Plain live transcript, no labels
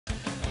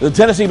The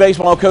Tennessee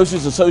Baseball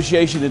Coaches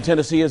Association in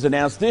Tennessee has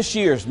announced this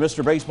year's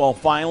Mr. Baseball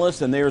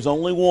finalist, and there's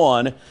only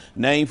one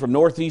name from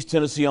Northeast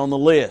Tennessee on the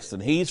list,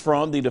 and he's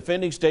from the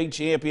defending state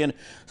champion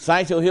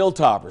Cyto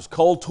Hilltoppers.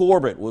 Cole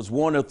Torbett was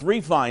one of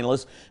three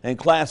finalists in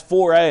Class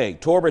 4A.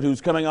 Torbett, who's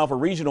coming off a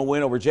regional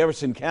win over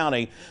Jefferson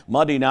County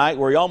Monday night,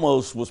 where he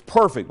almost was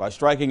perfect by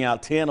striking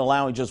out 10,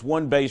 allowing just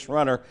one base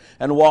runner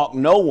and walk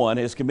no one,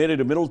 is committed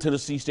to Middle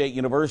Tennessee State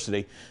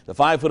University. The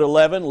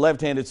 5'11"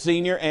 left-handed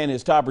senior and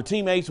his topper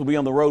teammates will be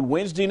on the road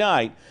Wednesday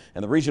night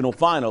in the regional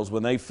finals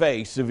when they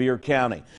face Sevier County.